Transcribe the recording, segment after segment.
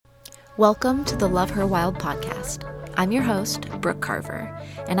Welcome to the Love Her Wild podcast. I'm your host, Brooke Carver,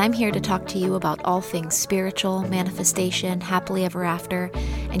 and I'm here to talk to you about all things spiritual, manifestation, happily ever after,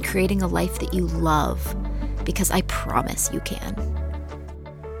 and creating a life that you love, because I promise you can.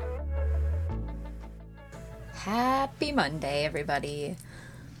 Happy Monday, everybody.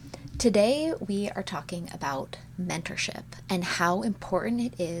 Today we are talking about mentorship and how important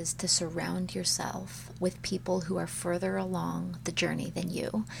it is to surround yourself with people who are further along the journey than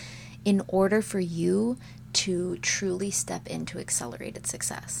you in order for you to truly step into accelerated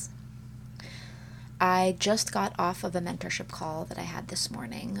success. I just got off of a mentorship call that I had this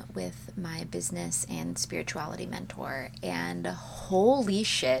morning with my business and spirituality mentor, and holy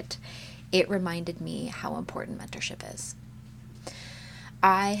shit, it reminded me how important mentorship is.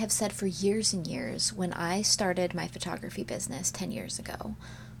 I have said for years and years, when I started my photography business 10 years ago,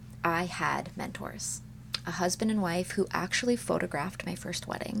 I had mentors. A husband and wife who actually photographed my first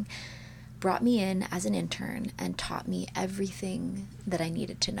wedding, brought me in as an intern and taught me everything that I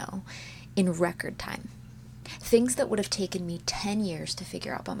needed to know in record time. Things that would have taken me 10 years to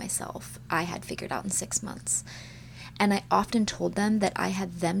figure out by myself, I had figured out in 6 months. And I often told them that I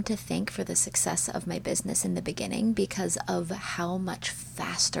had them to thank for the success of my business in the beginning because of how much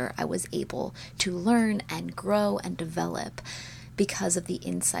faster I was able to learn and grow and develop because of the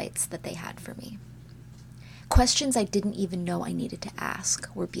insights that they had for me. Questions I didn't even know I needed to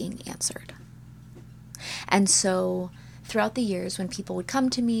ask were being answered. And so throughout the years, when people would come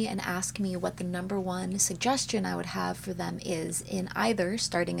to me and ask me what the number one suggestion I would have for them is in either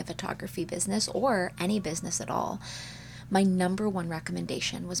starting a photography business or any business at all, my number one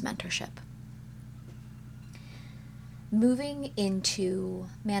recommendation was mentorship. Moving into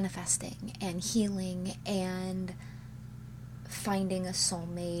manifesting and healing and finding a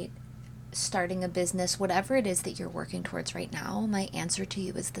soulmate, starting a business, whatever it is that you're working towards right now, my answer to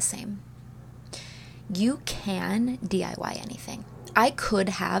you is the same. You can DIY anything. I could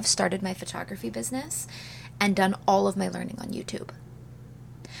have started my photography business and done all of my learning on YouTube,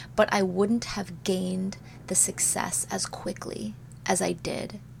 but I wouldn't have gained the success as quickly as I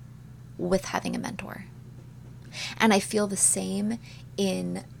did with having a mentor. And I feel the same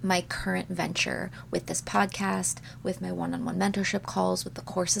in my current venture with this podcast, with my one-on-one mentorship calls, with the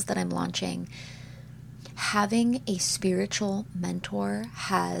courses that I'm launching. Having a spiritual mentor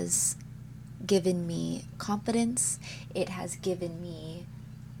has given me confidence. It has given me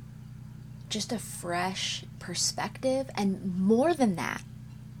just a fresh perspective. And more than that,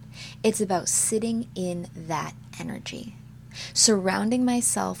 it's about sitting in that energy, surrounding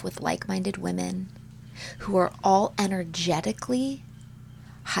myself with like-minded women who are all energetically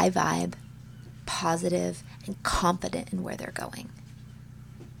high vibe, positive, and confident in where they're going.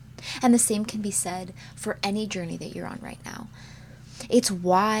 And the same can be said for any journey that you're on right now. It's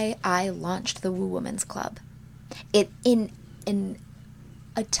why I launched the Woo Women's Club. In an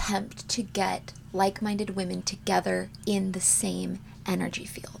attempt to get like-minded women together in the same energy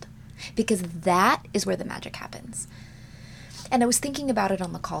field, because that is where the magic happens. And I was thinking about it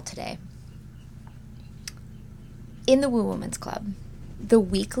on the call today. In the Woo Women's Club, the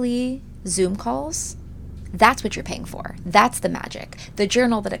weekly Zoom calls, that's what you're paying for. That's the magic. The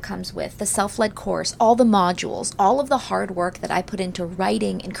journal that it comes with, the self-led course, all the modules, all of the hard work that I put into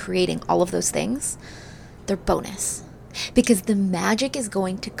writing and creating all of those things, they're bonus. Because the magic is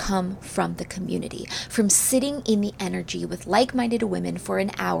going to come from the community, from sitting in the energy with like-minded women for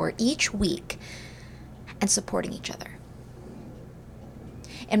an hour each week and supporting each other.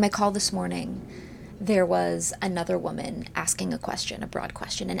 In my call this morning, there was another woman asking a question, a broad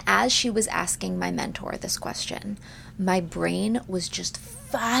question. And as she was asking my mentor this question, my brain was just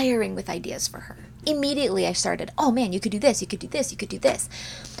firing with ideas for her. Immediately I started, oh man, you could do this, you could do this, you could do this.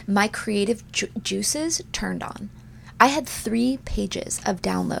 My creative juices turned on. I had 3 pages of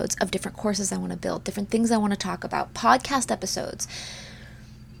downloads of different courses I want to build, different things I want to talk about, podcast episodes.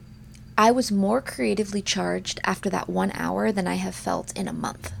 I was more creatively charged after that 1 hour than I have felt in a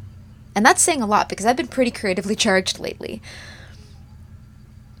month. And that's saying a lot because I've been pretty creatively charged lately.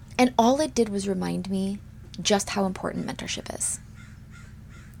 And all it did was remind me just how important mentorship is.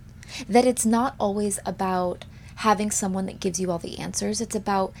 That it's not always about having someone that gives you all the answers. It's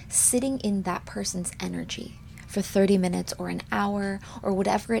about sitting in that person's energy for 30 minutes or an hour or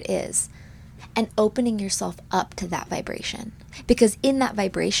whatever it is and opening yourself up to that vibration. Because in that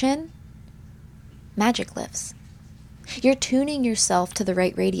vibration, magic lives. You're tuning yourself to the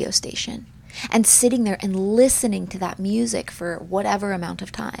right radio station and sitting there and listening to that music for whatever amount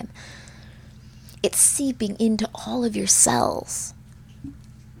of time. It's seeping into all of your cells.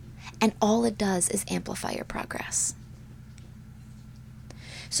 And all it does is amplify your progress.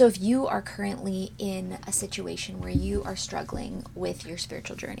 So if you are currently in a situation where you are struggling with your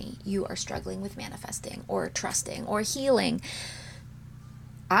spiritual journey, you are struggling with manifesting or trusting or healing,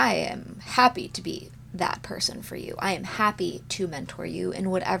 I am happy to be that person for you. I am happy to mentor you in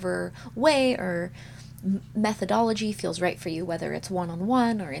whatever way or methodology feels right for you, whether it's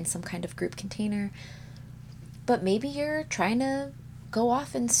one-on-one or in some kind of group container. But maybe you're trying to go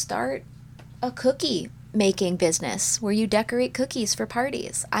off and start a cookie making business where you decorate cookies for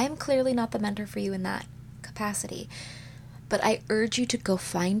parties. I am clearly not the mentor for you in that capacity, but I urge you to go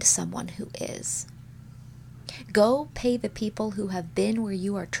find someone who is. Go pay the people who have been where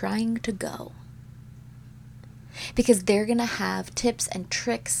you are trying to go, because they're going to have tips and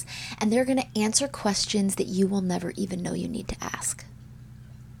tricks, and they're going to answer questions that you will never even know you need to ask.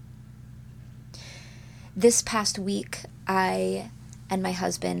 This past week, I and my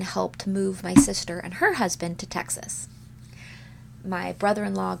husband helped move my sister and her husband to Texas. My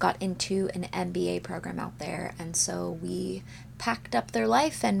brother-in-law got into an MBA program out there, and so we packed up their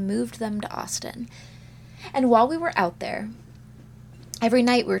life and moved them to Austin. And while we were out there, every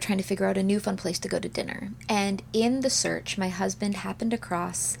night we were trying to figure out a new fun place to go to dinner. And in the search, my husband happened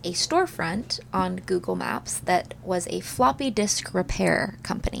across a storefront on Google Maps that was a floppy disk repair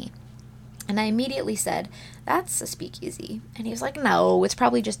company. And I immediately said, "That's a speakeasy." And he was like, "No, it's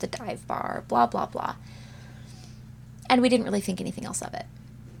probably just a dive bar, blah, blah, blah." And we didn't really think anything else of it.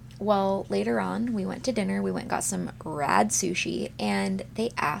 Well, later on, we went to dinner, we went and got some rad sushi, and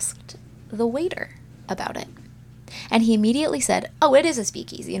they asked the waiter about it. And he immediately said, "Oh, it is a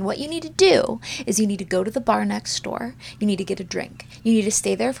speakeasy, and what you need to do is you need to go to the bar next door, you need to get a drink, you need to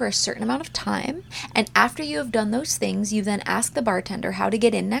stay there for a certain amount of time, and after you have done those things, you then ask the bartender how to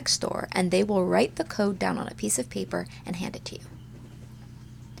get in next door, and they will write the code down on a piece of paper and hand it to you."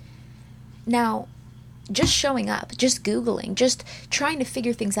 Now, just showing up, just Googling, just trying to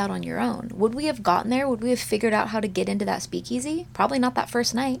figure things out on your own, would we have gotten there? Would we have figured out how to get into that speakeasy? Probably not that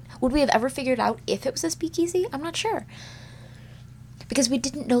first night. Would we have ever figured out if it was a speakeasy? I'm not sure. Because we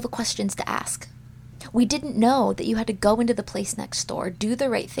didn't know the questions to ask. We didn't know that you had to go into the place next door, do the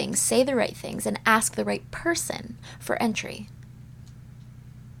right things, say the right things, and ask the right person for entry.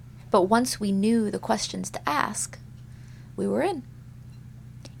 But once we knew the questions to ask, we were in.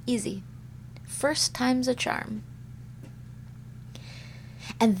 Easy. First time's a charm.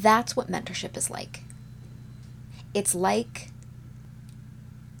 And that's what mentorship is like. It's like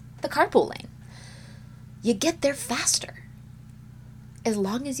the carpool lane. You get there faster. As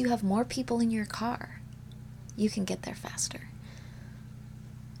long as you have more people in your car, you can get there faster.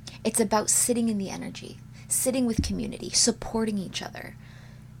 It's about sitting in the energy, sitting with community, supporting each other.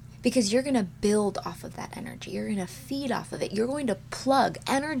 Because you're going to build off of that energy. You're going to feed off of it. You're going to plug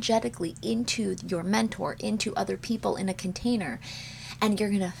energetically into your mentor, into other people in a container, and you're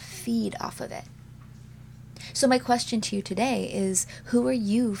going to feed off of it. So my question to you today is, who are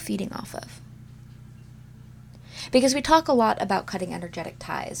you feeding off of? Because we talk a lot about cutting energetic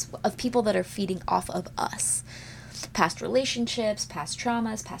ties of people that are feeding off of us. Past relationships, past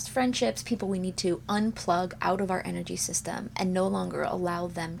traumas, past friendships, people we need to unplug out of our energy system and no longer allow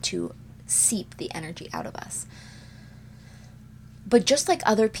them to seep the energy out of us. But just like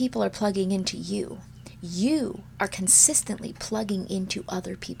other people are plugging into you, you are consistently plugging into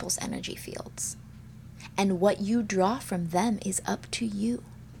other people's energy fields. And what you draw from them is up to you.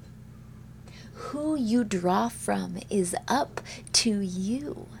 Who you draw from is up to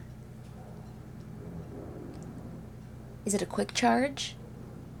you. Is it a quick charge?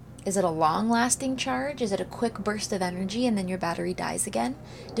 Is it a long-lasting charge? Is it a quick burst of energy and then your battery dies again?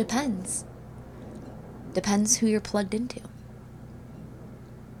 Depends. Depends who you're plugged into.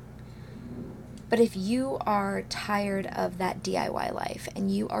 But if you are tired of that DIY life and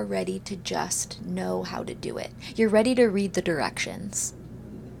you are ready to just know how to do it, you're ready to read the directions.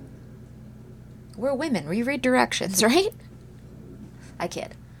 We're women, we read directions, right? I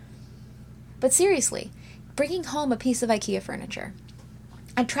kid. But seriously, bringing home a piece of IKEA furniture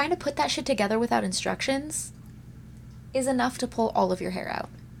and trying to put that shit together without instructions is enough to pull all of your hair out.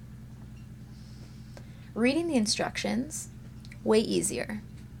 Reading the instructions, way easier.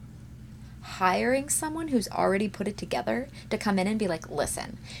 Hiring someone who's already put it together to come in and be like,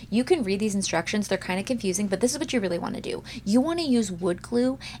 "Listen, you can read these instructions, they're kind of confusing, but this is what you really want to do. You want to use wood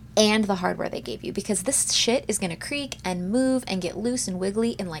glue and the hardware they gave you, because this shit is going to creak and move and get loose and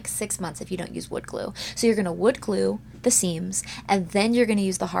wiggly in like 6 months if you don't use wood glue. So you're going to wood glue the seams, and then you're going to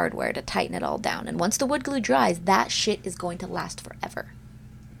use the hardware to tighten it all down. And once the wood glue dries, that shit is going to last forever."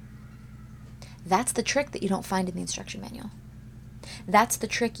 That's the trick that you don't find in the instruction manual. That's the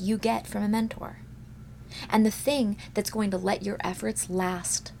trick you get from a mentor. And the thing that's going to let your efforts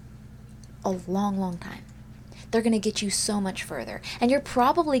last a long, long time. They're going to get you so much further. And you're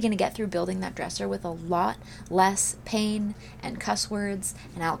probably going to get through building that dresser with a lot less pain and cuss words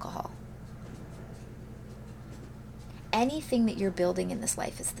and alcohol. Anything that you're building in this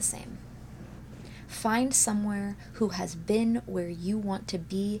life is the same. Find somewhere who has been where you want to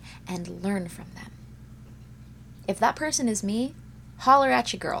be and learn from them. If that person is me, holler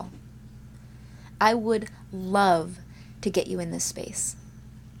at you, girl. I would love to get you in this space.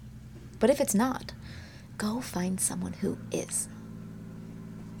 But if it's not, go find someone who is.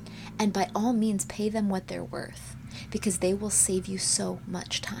 And by all means, pay them what they're worth, because they will save you so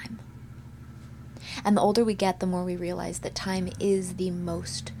much time. And the older we get, the more we realize that time is the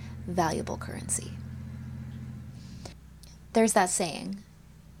most valuable currency. There's that saying,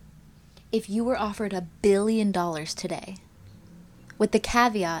 if you were offered $1 billion today, with the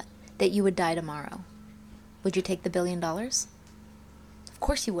caveat that you would die tomorrow, would you take the $1 billion? Of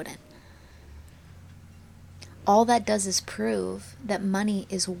course you wouldn't. All that does is prove that money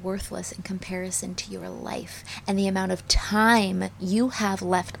is worthless in comparison to your life and the amount of time you have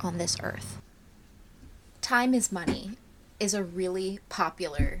left on this earth. Time is money is a really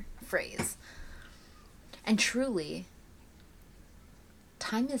popular phrase. And truly,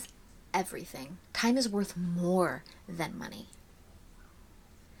 time is everything. Time is worth more than money.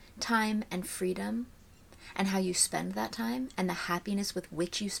 Time and freedom and how you spend that time and the happiness with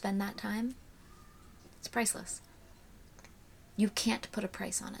which you spend that time, it's priceless. You can't put a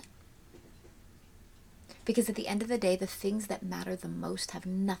price on it. Because at the end of the day, the things that matter the most have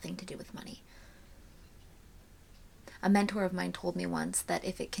nothing to do with money. A mentor of mine told me once that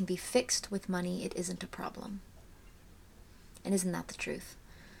if it can be fixed with money, it isn't a problem. And isn't that the truth?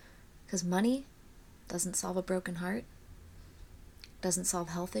 Because money doesn't solve a broken heart, doesn't solve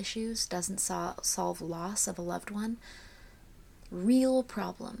health issues, doesn't solve loss of a loved one. Real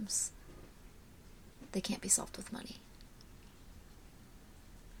problems, they can't be solved with money.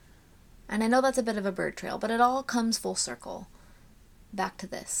 And I know that's a bit of a bird trail, but it all comes full circle back to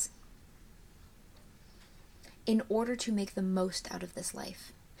this. In order to make the most out of this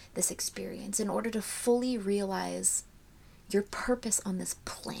life, this experience, in order to fully realize your purpose on this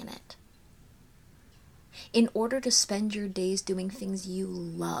planet, in order to spend your days doing things you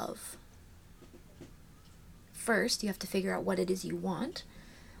love, first you have to figure out what it is you want,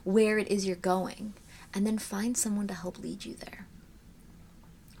 where it is you're going, and then find someone to help lead you there.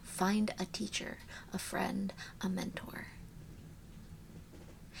 Find a teacher, a friend, a mentor,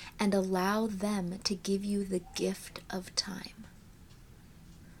 and allow them to give you the gift of time.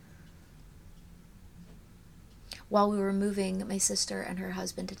 While we were moving my sister and her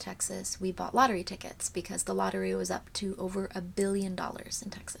husband to Texas, we bought lottery tickets because the lottery was up to over $1 billion in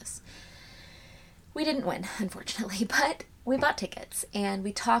Texas. We didn't win, unfortunately, but we bought tickets and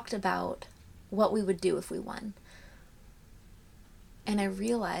we talked about what we would do if we won. And I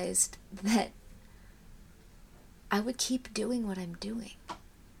realized that I would keep doing what I'm doing.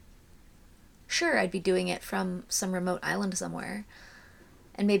 Sure, I'd be doing it from some remote island somewhere,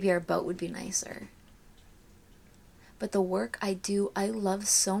 and maybe our boat would be nicer. But the work I do, I love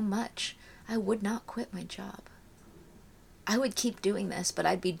so much, I would not quit my job. I would keep doing this, but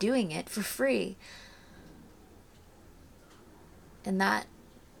I'd be doing it for free. And that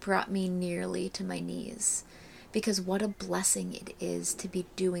brought me nearly to my knees, because what a blessing it is to be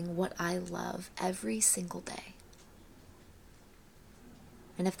doing what I love every single day.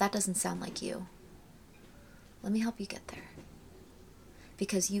 And if that doesn't sound like you, let me help you get there.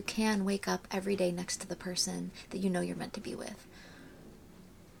 Because you can wake up every day next to the person that you know you're meant to be with.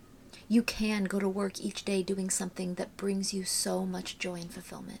 You can go to work each day doing something that brings you so much joy and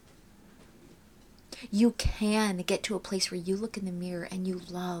fulfillment. You can get to a place where you look in the mirror and you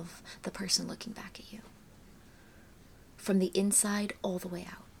love the person looking back at you. From the inside all the way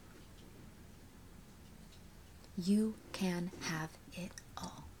out. You can have it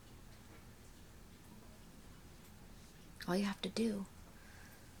all. All you have to do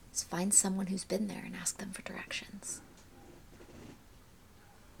is find someone who's been there and ask them for directions.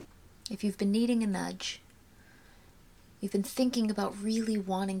 If you've been needing a nudge, you've been thinking about really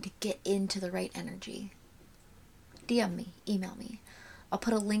wanting to get into the right energy, DM me, email me. I'll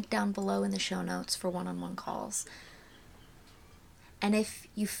put a link down below in the show notes for one-on-one calls. And if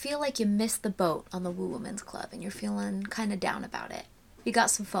you feel like you missed the boat on the Woo Women's Club and you're feeling kind of down about it, you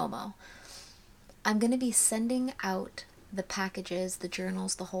got some FOMO, I'm going to be sending out the packages, the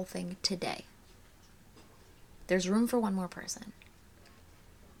journals, the whole thing today. There's room for one more person.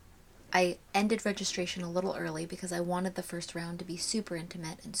 I ended registration a little early because I wanted the first round to be super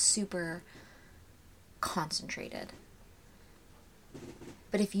intimate and super concentrated.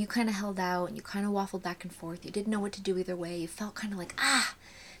 But if you kind of held out and you kind of waffled back and forth, you didn't know what to do either way, you felt kind of like,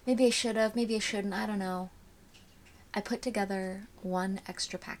 maybe I should have, maybe I shouldn't, I don't know. I put together one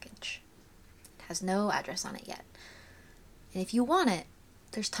extra package. It has no address on it yet. And if you want it,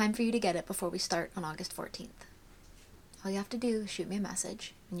 there's time for you to get it before we start on August 14th. All you have to do is shoot me a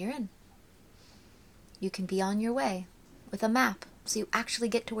message and you're in. You can be on your way with a map so you actually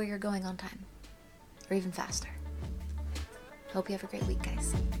get to where you're going on time. Or even faster. Hope you have a great week,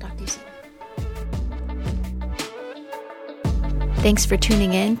 guys. Talk to you soon. Thanks for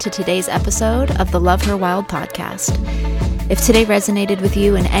tuning in to today's episode of the Love Her Wild podcast. If today resonated with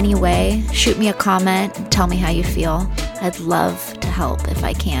you in any way, shoot me a comment and tell me how you feel. I'd love to help if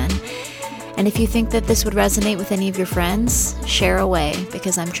I can. And if you think that this would resonate with any of your friends, share away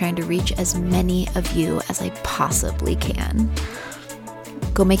because I'm trying to reach as many of you as I possibly can.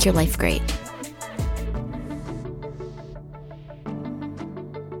 Go make your life great.